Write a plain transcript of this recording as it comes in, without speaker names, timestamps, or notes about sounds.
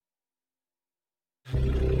De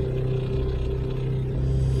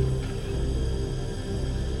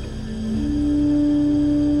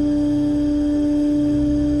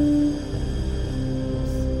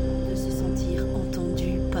se sentir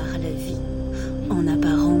entendu par la vie. En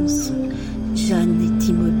apparence, Jeanne est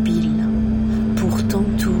immobile. Pourtant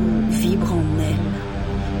tout vibre en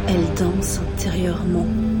elle. Elle danse intérieurement.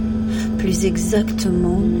 Plus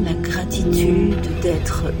exactement, la gratitude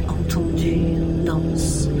d'être entendue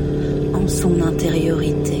danse en son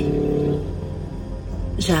intériorité.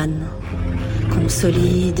 Jeanne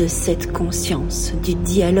consolide cette conscience du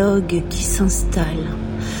dialogue qui s'installe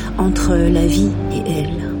entre la vie et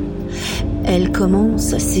elle. Elle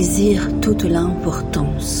commence à saisir toute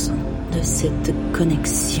l'importance de cette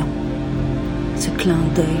connexion, ce clin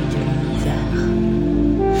d'œil de l'univers.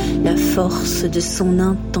 La force de son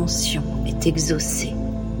intention est exaucée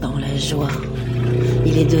dans la joie.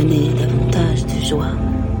 Il est donné davantage de joie.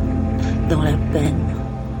 Dans la peine,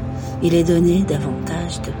 il est donné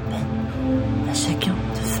davantage de peine. À chacun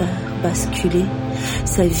de faire basculer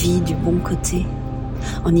sa vie du bon côté,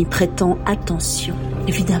 en y prêtant attention,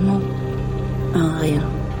 évidemment, un rien,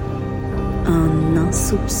 un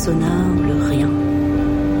insoupçonnable rien,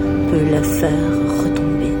 peut la faire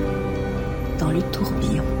retomber dans le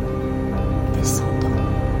tourbillon descendant.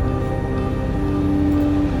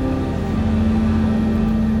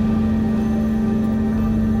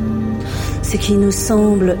 Ce qui nous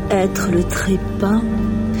semble être le trépas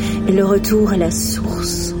est le retour à la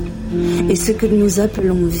source, et ce que nous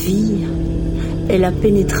appelons vie est la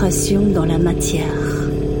pénétration dans la matière,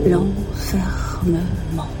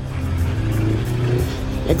 l'enfermement.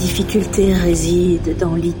 La difficulté réside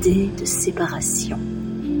dans l'idée de séparation.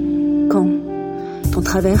 Quand on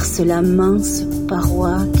traverse la mince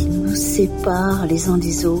paroi qui nous sépare les uns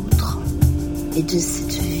des autres et de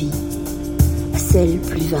cette vie à celle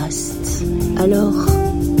plus vaste, alors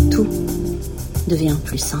tout devient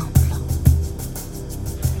plus simple.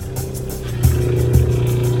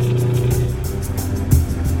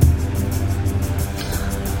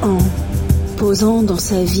 En posant dans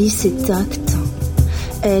sa vie cet acte,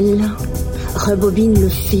 elle rebobine le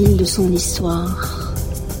fil de son histoire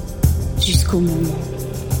jusqu'au moment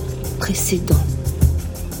précédent,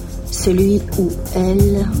 celui où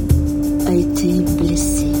elle a été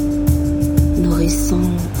blessée, nourrissant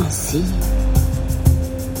ainsi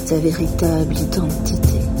sa véritable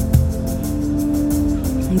identité.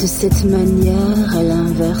 De cette manière, elle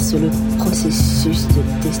inverse le processus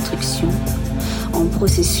de destruction en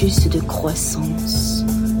processus de croissance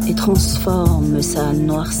et transforme sa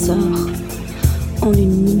noirceur en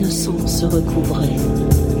une innocence recouvrée.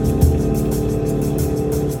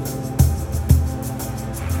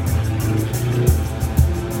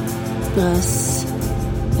 Grâce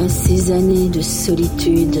à ces années de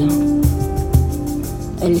solitude,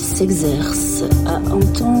 elle s'exerce à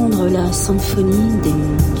entendre la symphonie des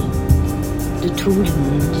mondes, de tout le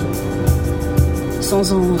monde,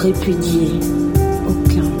 sans en répudier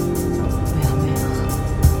aucun murmure.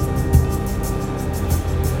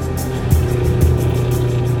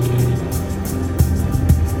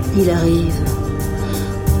 Il arrive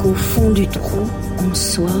qu'au fond du trou, en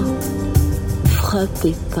soi,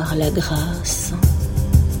 frappé par la grâce,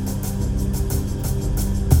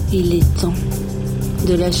 il est temps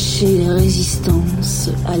de lâcher les résistances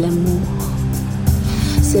à l'amour,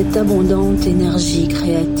 cette abondante énergie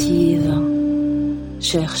créative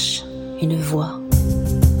cherche une voie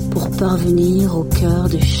pour parvenir au cœur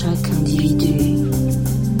de chaque individu.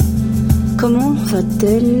 Comment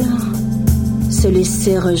va-t-elle se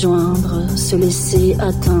laisser rejoindre, se laisser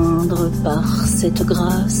atteindre par cette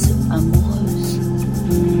grâce amoureuse?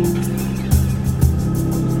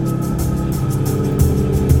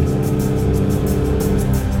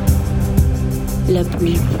 La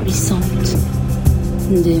plus puissante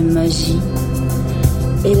des magies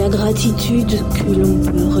est la gratitude que l'on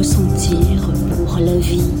peut ressentir pour la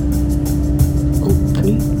vie au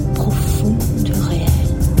plus profond du réel,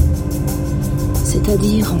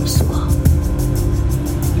 c'est-à-dire en soi.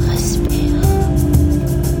 Respire.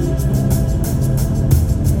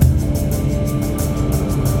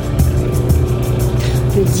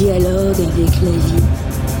 Le dialogue avec la vie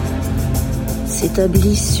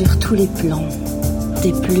s'établit sur tous les plans,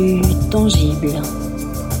 des plus tangibles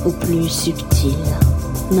aux plus subtils,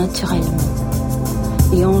 naturellement,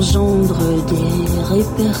 et engendre des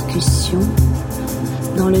répercussions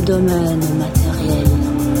dans le domaine matériel.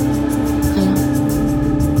 Rien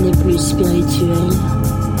n'est plus spirituel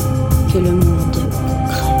que le monde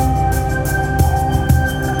concret.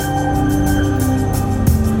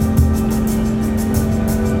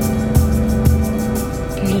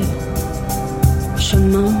 Le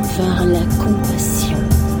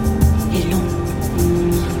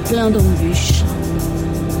point d'embûche,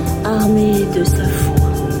 armée de sa foi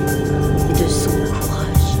et de son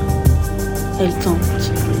courage. Elle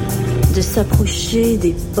tente de s'approcher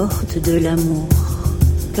des portes de l'amour,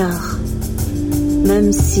 car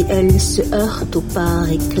même si elle se heurte aux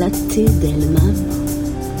parts éclatées d'elle-même,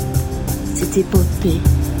 cette épopée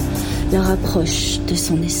la rapproche de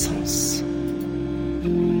son essence.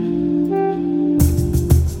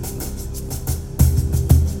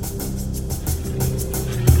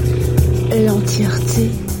 L'entièreté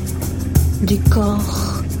du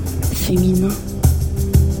corps féminin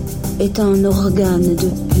est un organe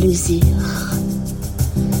de plaisir.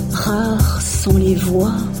 Rares sont les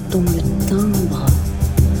voix dont le timbre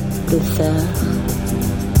peut faire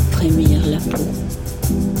frémir la peau.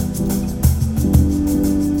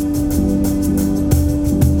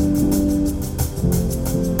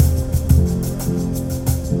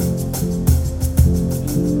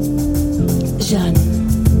 Jeanne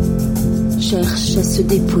cherche à se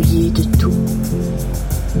dépouiller de tout,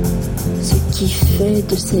 ce qui fait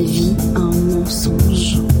de sa vie un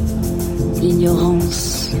mensonge.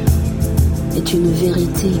 L'ignorance est une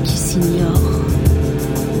vérité qui s'ignore,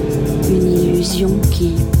 une illusion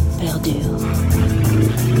qui perdure.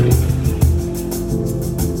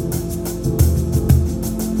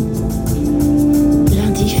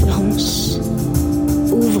 L'indifférence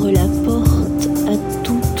ouvre la porte à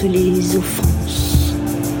toutes les offenses.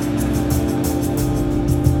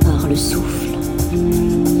 Par le souffle,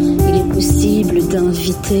 il est possible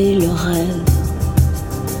d'inviter le rêve,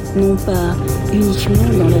 non pas uniquement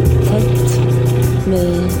dans la tête,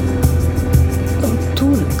 mais dans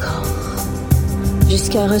tout le corps,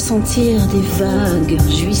 jusqu'à ressentir des vagues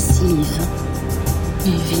jouissives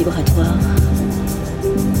et vibratoires.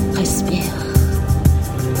 Respire.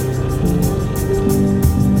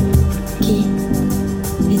 Qui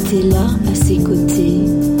était là à ses côtés,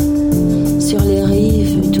 sur les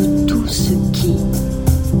rives de tout ce qui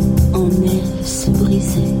en elle se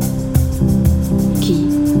brisait, qui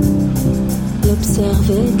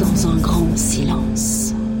l'observait dans un grand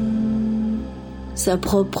silence. Sa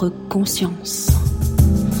propre conscience,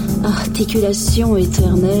 articulation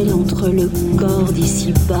éternelle entre le corps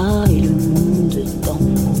d'ici-bas et le monde d'en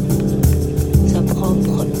haut. Sa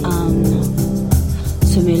propre âme,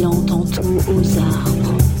 se mêlant tantôt aux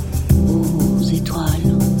arbres, aux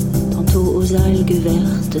étoiles, tantôt aux algues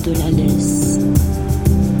vertes de la laisse.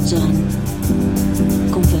 Jeanne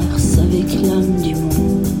converse avec l'âme du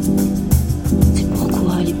monde. C'est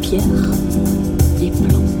pourquoi les pierres, les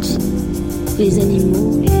plantes, les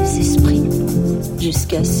animaux, les esprits,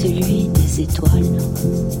 jusqu'à celui des étoiles,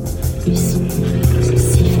 lui sont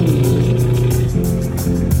si familiers.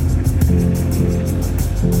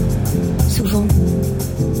 Souvent,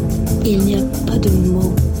 il n'y a pas de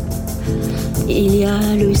mots, il y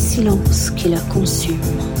a le silence qui la consume,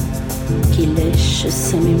 qui lèche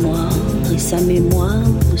sa mémoire, et sa mémoire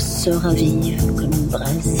se ravive comme une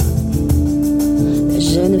braise. La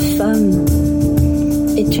jeune femme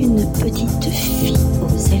est une petite fille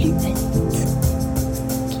aux allumettes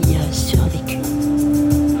qui a survécu.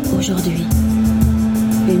 Aujourd'hui,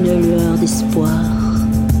 une lueur d'espoir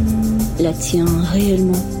la tient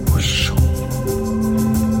réellement au chaud.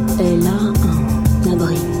 Elle a un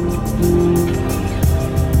abri.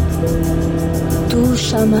 Tout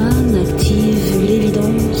chaman active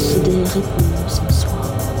l'évidence des réponses en soi.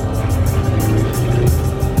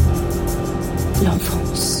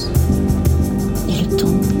 L'enfance est le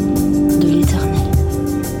temps de l'éternel.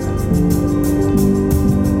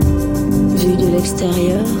 Vu de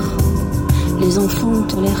l'extérieur, les enfants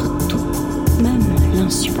tolèrent tout, même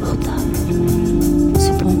l'insupportable.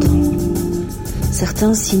 Cependant,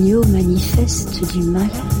 certains signaux manifestent du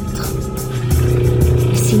mal-être.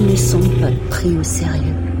 Et s'ils ne sont pas pris au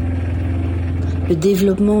sérieux, le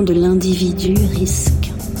développement de l'individu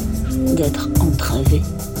risque d'être entravé.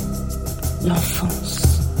 L'enfance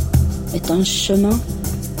est un chemin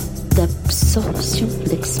d'absorption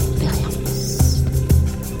d'expérience.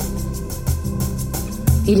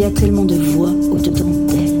 Il y a tellement de voix au-dedans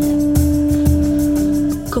d'elle.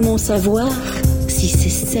 Comment savoir si c'est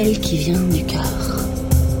celle qui vient du cœur?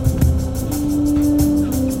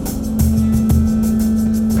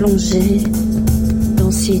 Plonger dans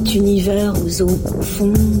cet univers aux eaux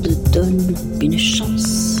profondes donne une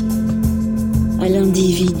chance à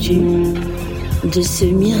l'individu de se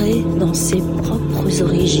mirer dans ses propres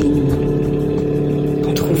origines,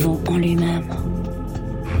 en trouvant en lui-même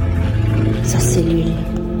sa cellule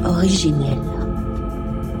originelle.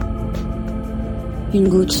 Une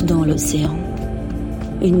goutte dans l'océan,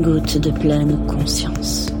 une goutte de pleine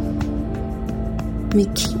conscience. Mais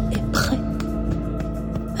qui est prêt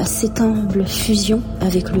à cette humble fusion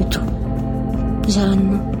avec le tout.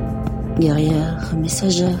 Jeanne, guerrière,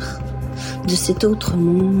 messagère de cet autre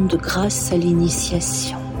monde grâce à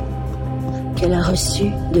l'initiation qu'elle a reçue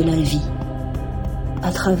de la vie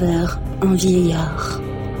à travers un vieillard,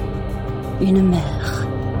 une mer,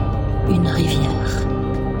 une rivière.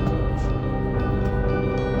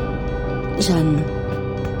 Jeanne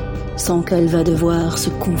sent qu'elle va devoir se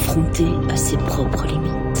confronter à ses propres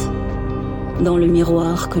limites, dans le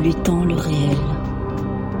miroir que lui tend le réel.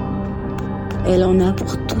 Elle en a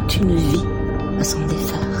pour toute une vie à s'en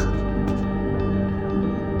défaire.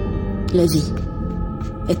 La vie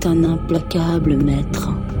est un implacable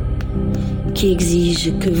maître qui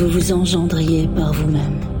exige que vous vous engendriez par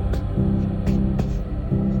vous-même.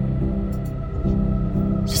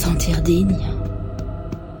 Se sentir digne,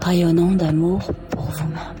 rayonnant d'amour pour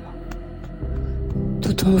vous-même,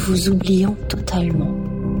 tout en vous oubliant totalement.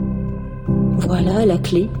 Voilà la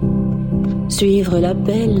clé, suivre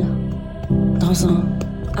l'appel dans un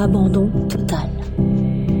abandon total.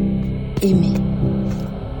 Aimer.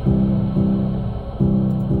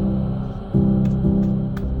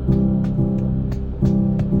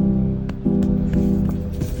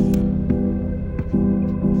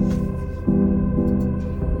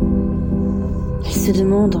 Elle se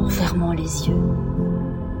demande en fermant les yeux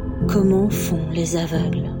comment font les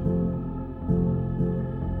aveugles